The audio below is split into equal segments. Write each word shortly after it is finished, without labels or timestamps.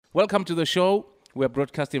Welcome to the show. We're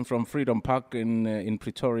broadcasting from Freedom Park in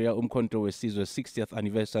Pretoria. uMkhonto with Sizwe's 60th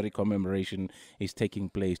anniversary commemoration is taking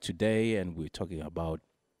place today, and we're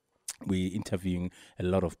interviewing a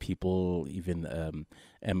lot of people, even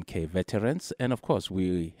MK veterans, and of course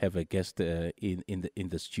we have a guest in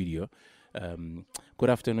the studio. Good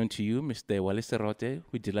afternoon to you, Mr. Wally Serote.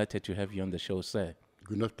 We're delighted to have you on the show, sir.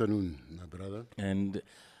 Good afternoon, my brother. And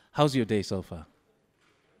how's your day so far?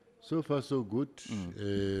 So far, so good.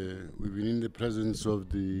 We've been in the presence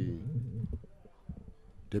of the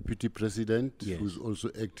Deputy President, Yes. who's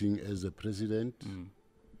also acting as a president,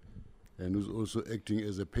 and who's also acting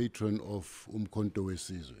as a patron of uMkhonto with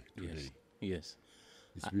Sizwe today. Yes.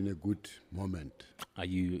 It's been a good moment. Are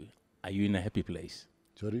you in a happy place?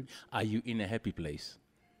 Sorry? Are you in a happy place?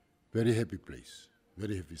 Very happy place.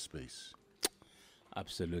 Very happy space.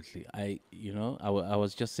 Absolutely. I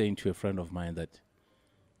was just saying to a friend of mine that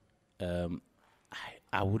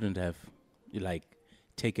I wouldn't have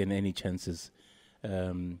taken any chances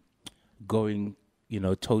going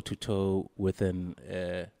toe to toe with an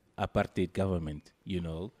apartheid government,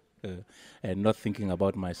 and not thinking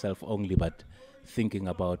about myself only, but thinking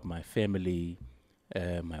about my family,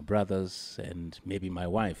 my brothers, and maybe my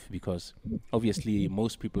wife, because obviously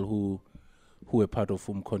most people who were part of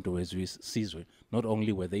uMkhonto with Sizwe, not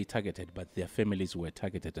only were they targeted, but their families were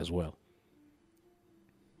targeted as well.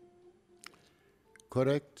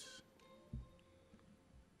 Correct.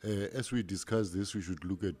 As we discuss this, we should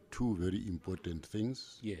look at two very important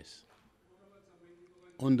things. Yes.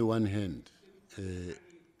 On the one hand,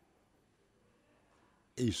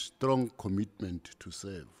 a strong commitment to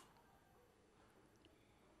serve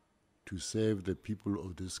the people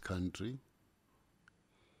of this country,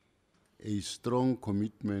 a strong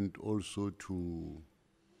commitment also to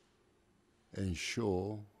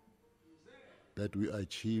ensure that we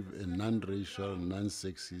achieve a non-racial,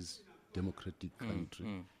 non-sexist, democratic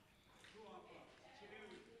country.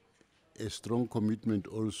 A strong commitment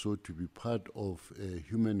also to be part of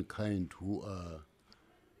humankind who are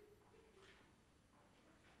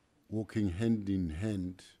working hand in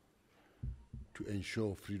hand to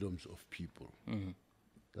ensure freedoms of people.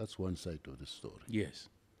 That's one side of the story. Yes.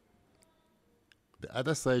 The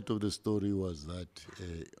other side of the story was that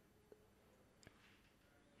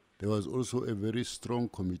there was also a very strong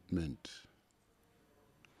commitment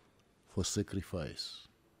for sacrifice,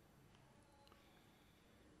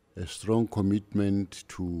 a strong commitment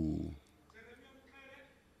to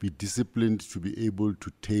be disciplined, to be able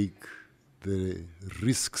to take the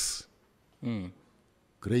risks,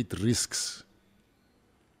 great risks,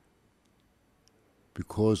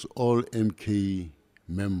 because all MK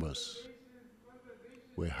members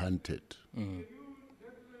were hunted.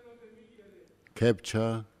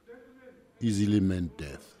 Capture easily meant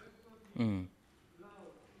death. And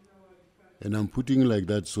I'm putting like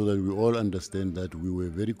that so that we all understand that we were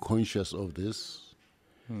very conscious of this.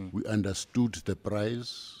 We understood the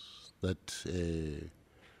price that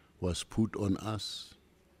was put on us,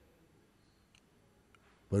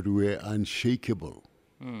 but we were unshakable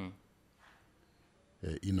in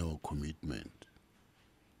our commitment.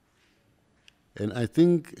 And I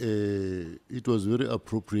think it was very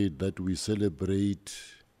appropriate that we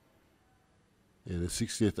celebrate the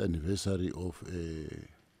 60th anniversary of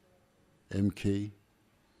MK,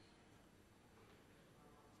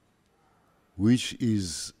 which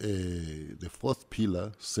is the fourth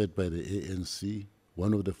pillar set by the ANC,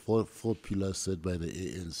 one of the four pillars set by the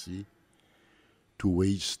ANC to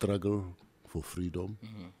wage struggle for freedom.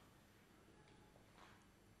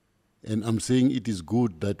 And I'm saying it is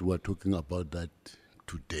good that we're talking about that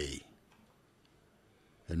today.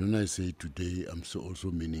 And when I say today, I'm also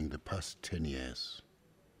meaning the past 10 years.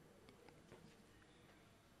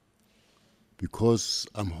 Because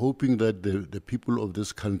I'm hoping that the people of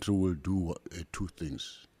this country will do two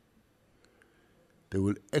things. They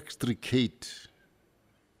will extricate,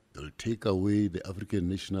 they'll take away the African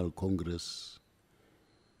National Congress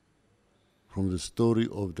from the story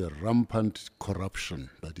of the rampant corruption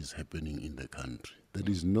that is happening in the country. There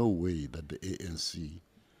is no way that the ANC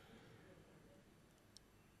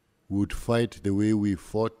would fight the way we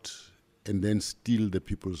fought and then steal the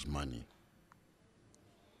people's money.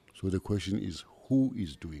 So the question is, who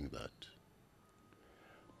is doing that?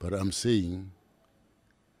 But I'm saying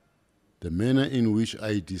the manner in which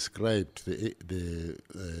I described the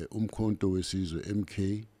uMkhonto with Sizwe,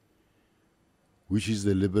 MK, which is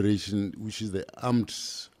the liberation, which is the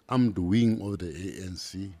armed wing of the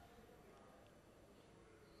ANC,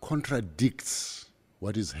 contradicts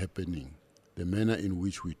what is happening, the manner in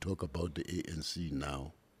which we talk about the ANC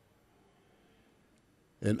now.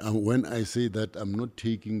 And when I say that, I'm not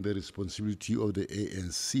taking the responsibility of the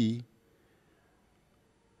ANC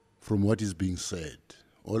from what is being said.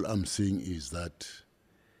 All I'm saying is that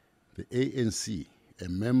the ANC, a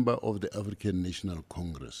member of the African National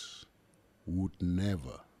Congress, would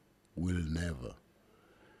never, will never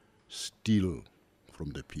steal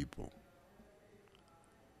from the people.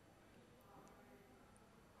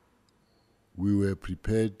 We were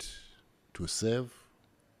prepared to serve.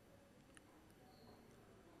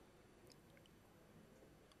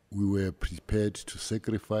 We were prepared to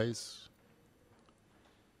sacrifice.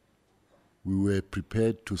 We were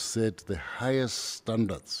prepared to set the highest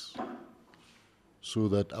standards so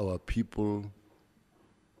that our people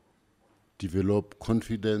develop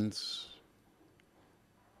confidence,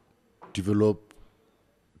 develop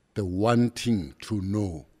the wanting to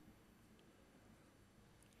know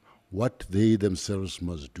what they themselves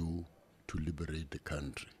must do to liberate the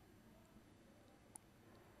country.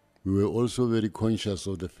 We were also very conscious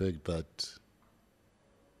of the fact that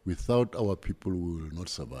without our people, we will not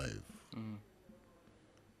survive.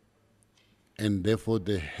 And therefore,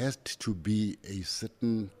 there has to be a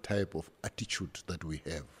certain type of attitude that we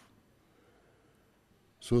have,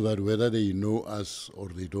 so that whether they know us or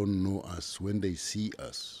they don't know us, when they see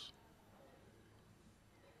us,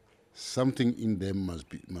 something in them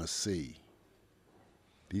must say,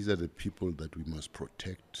 these are the people that we must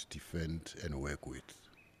protect, defend, and work with.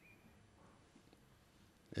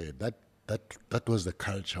 That was the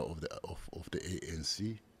culture of the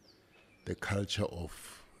ANC, the culture of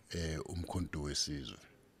uMkhonto Sizwe.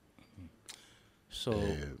 So,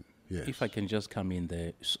 yes. if I can just come in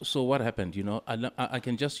there. So what happened? You know, I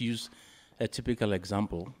can just use a typical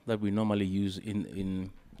example that we normally use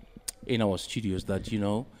in our studios. That, you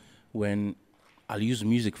know, when I'll use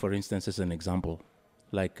music, for instance, as an example,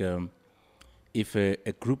 like if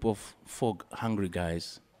a group of 4 hungry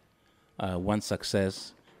guys want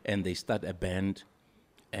success and they start a band,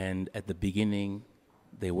 and at the beginning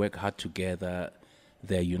they work hard together,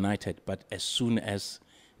 they're united, but as soon as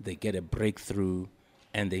they get a breakthrough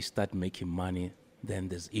and they start making money, then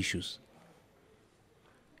there's issues.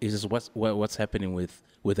 Is this what's happening with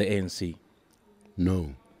the ANC?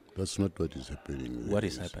 No, that's not what is happening. What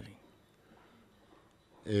is happening?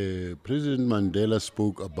 President Mandela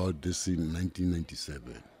spoke about this in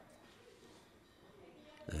 1997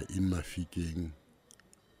 in Mafikeng,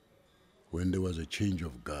 when there was a change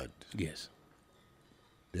of guard. Yes.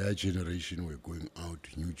 Their generation were going out,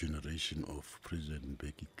 new generation of President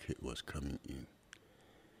Mbeki was coming in.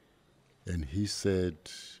 And he said,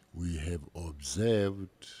 we have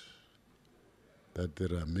observed that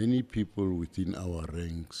there are many people within our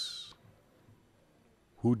ranks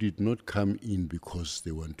who did not come in because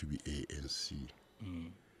they want to be ANC,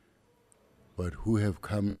 but who have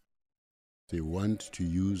come, they want to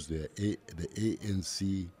use the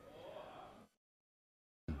ANC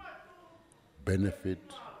benefit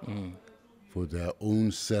for their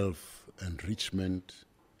own self-enrichment,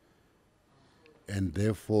 and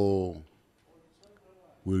therefore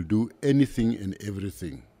will do anything and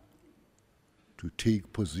everything to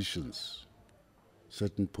take positions,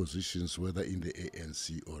 certain positions, whether in the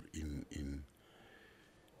ANC or in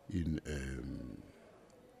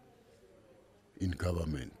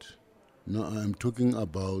government. Now I'm talking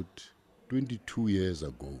about 22 years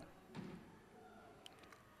ago,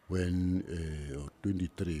 when, or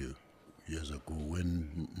 23 years ago,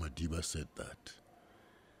 when Madiba said that.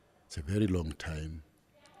 It's a very long time.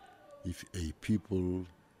 If a people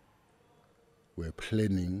were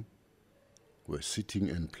planning, were sitting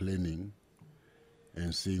and planning,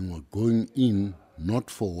 and saying we're going in not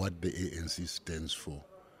for what the ANC stands for,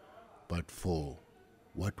 but for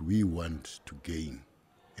what we want to gain,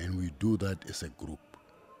 and we do that as a group.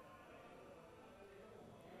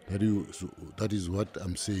 That is what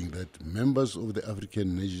I'm saying, that members of the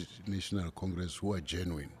African National Congress who are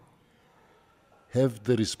genuine have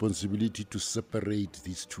the responsibility to separate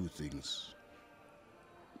these two things.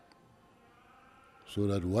 So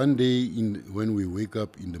that one day when we wake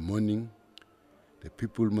up in the morning, the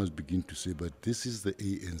people must begin to say, but this is the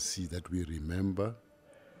ANC that we remember,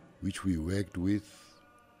 which we worked with,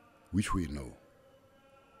 which we know.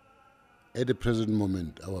 At the present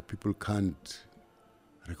moment, our people can't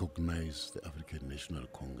recognize the African National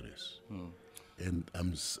Congress. And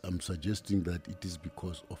I'm suggesting that it is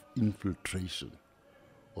because of infiltration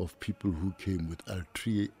of people who came with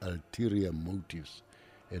ulterior motives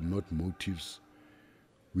and not motives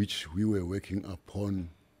which we were working upon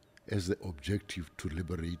as the objective to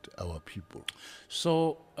liberate our people.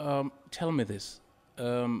 So tell me this.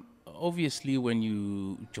 Obviously, when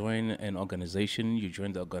you join an organization, you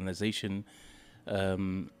join the organization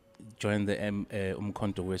joined the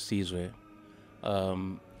uMkhonto with Sizwe.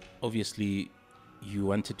 Obviously, you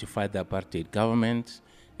wanted to fight the apartheid government,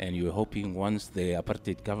 and you were hoping once the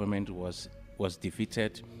apartheid government was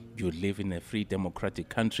defeated, you would live in a free democratic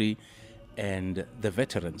country, and the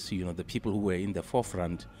veterans, the people who were in the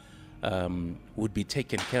forefront, would be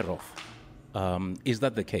taken care of. Is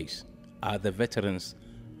that the case? Are the veterans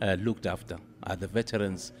looked after? Are the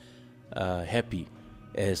veterans happy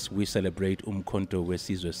as we celebrate uMkhonto we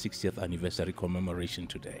Sizwe's 60th anniversary commemoration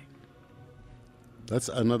today? That's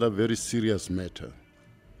another very serious matter.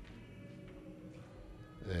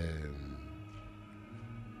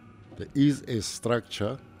 There is a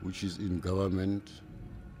structure which is in government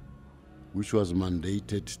which was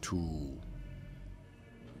mandated to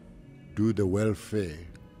do the welfare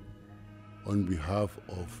on behalf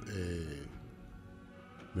of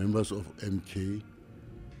members of MK,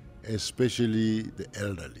 especially the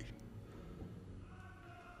elderly.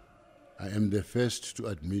 I am the first to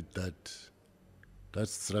admit that that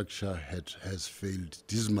structure has failed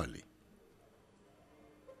dismally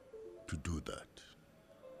to do that.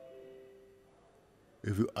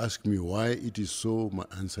 If you ask me why it is so, my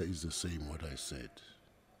answer is the same what I said.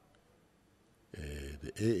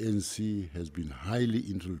 The ANC has been highly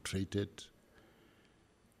infiltrated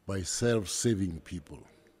by self-serving people,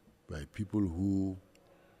 by people who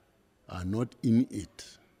are not in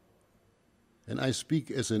it. And I speak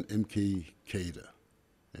as an MK cadre.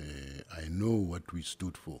 I know what we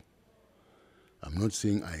stood for. I'm not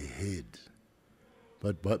saying I hate,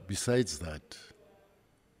 but besides that,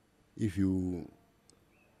 if you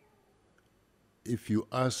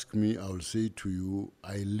ask me, I will say to you,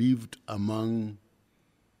 I lived among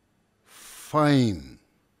fine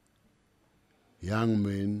young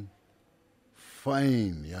men,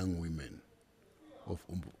 fine young women of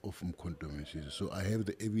uMkhonto. So I have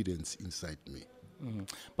the evidence inside me.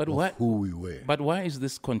 But of why, who we were. But why is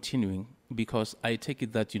this continuing? Because I take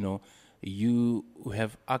it that, you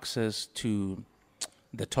have access to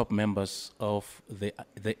the top members of the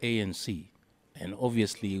ANC. And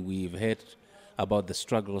obviously we've heard about the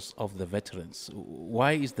struggles of the veterans.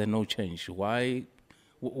 Why is there no change?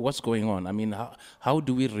 What's going on? I mean, how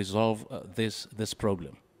do we resolve this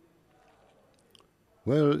problem?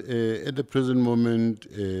 Well, at the present moment,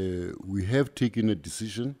 we have taken a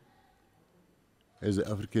decision as the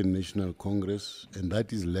African National Congress, and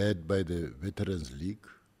that is led by the Veterans League,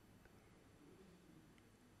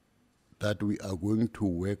 that we are going to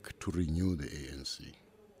work to renew the ANC.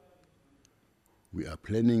 We are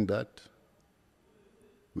planning that.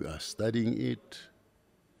 We are studying it.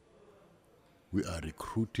 We are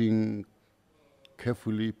recruiting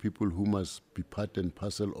carefully people who must be part and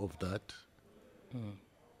parcel of that.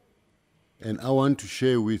 And I want to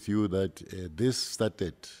share with you that this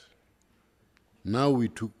started. Now we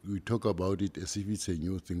talk about it as if it's a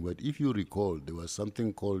new thing, but if you recall, there was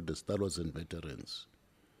something called the Starlets and Veterans,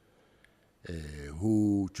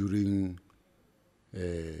 who during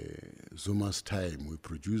Zuma's time, we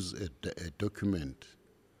produced a document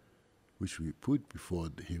which we put before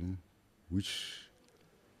him, which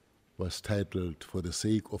was titled, "For the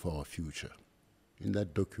Sake of Our Future." In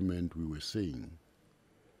that document, we were saying,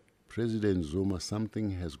 President Zuma,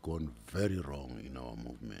 something has gone very wrong in our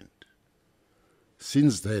movement.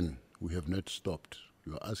 Since then, we have not stopped.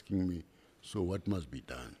 You are asking me, so what must be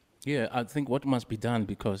done? Yeah, I think what must be done,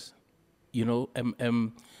 because, you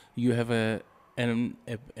have an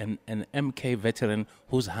MK veteran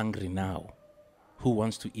who's hungry now, who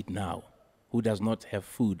wants to eat now, who does not have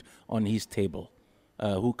food on his table,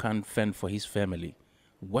 who can't fend for his family.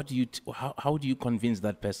 How do you convince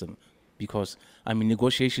that person? Because,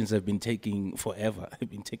 negotiations have been taking forever. Have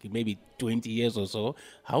been taking maybe 20 years or so.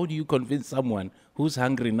 How do you convince someone who's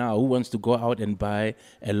hungry now, who wants to go out and buy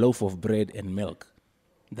a loaf of bread and milk,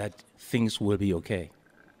 that things will be okay?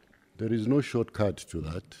 There is no shortcut to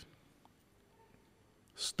that.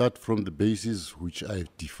 Start from the basis which I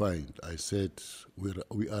defined. I said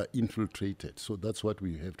we are infiltrated, so that's what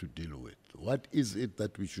we have to deal with. What is it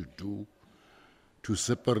that we should do to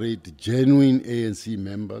separate genuine ANC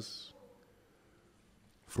members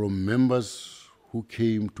from members who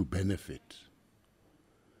came to benefit?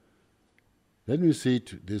 Let me say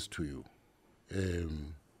this to you.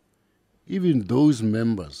 Even those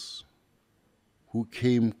members who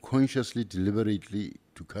came consciously, deliberately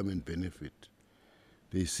to come and benefit,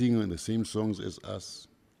 they sing on the same songs as us,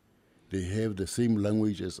 they have the same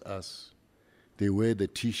language as us, they wear the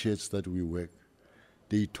T-shirts that we wear,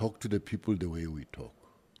 they talk to the people the way we talk.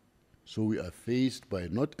 So we are faced by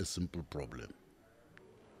not a simple problem.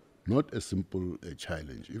 Not a simple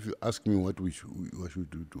challenge. If you ask me what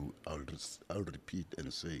should we do, I'll repeat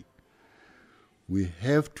and say, we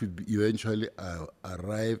have to eventually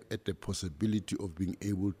arrive at the possibility of being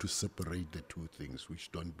able to separate the two things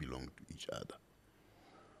which don't belong to each other.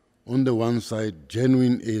 On the one side,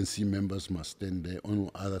 genuine ANC members must stand there. On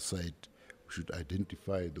the other side, we should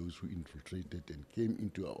identify those who infiltrated and came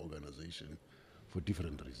into our organization for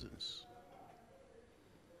different reasons.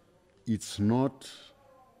 It's not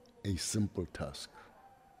a simple task.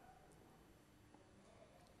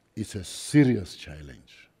 It's a serious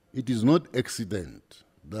challenge. It is not accident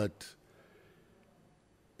that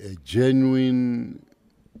a genuine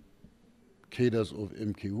cadres of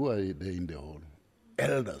MK who are there in the hall,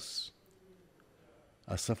 elders,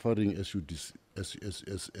 are suffering as you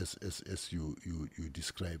you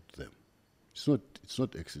described them. It's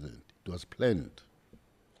not accident. It was planned.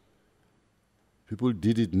 People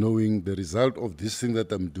did it knowing the result of this thing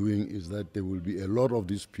that I'm doing is that there will be a lot of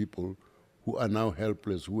these people who are now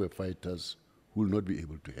helpless, who are fighters, who will not be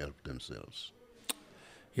able to help themselves.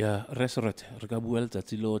 Yeah, Serote,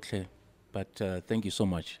 but thank you so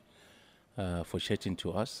much for chatting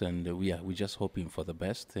to us, and we're just hoping for the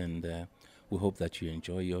best, and we hope that you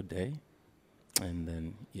enjoy your day, and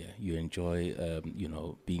then you enjoy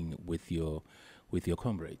being with your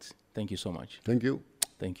comrades. Thank you so much. Thank you.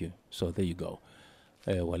 Thank you. So there you go,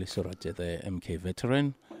 Wally Serote, the MK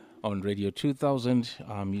veteran, on Radio 2000.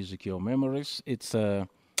 Music, your memories. It's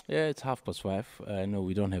 5:30. I know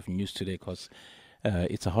we don't have news today because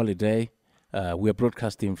it's a holiday. We're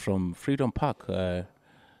broadcasting from Freedom Park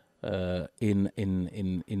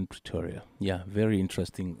in Pretoria. Yeah, very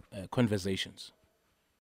interesting conversations.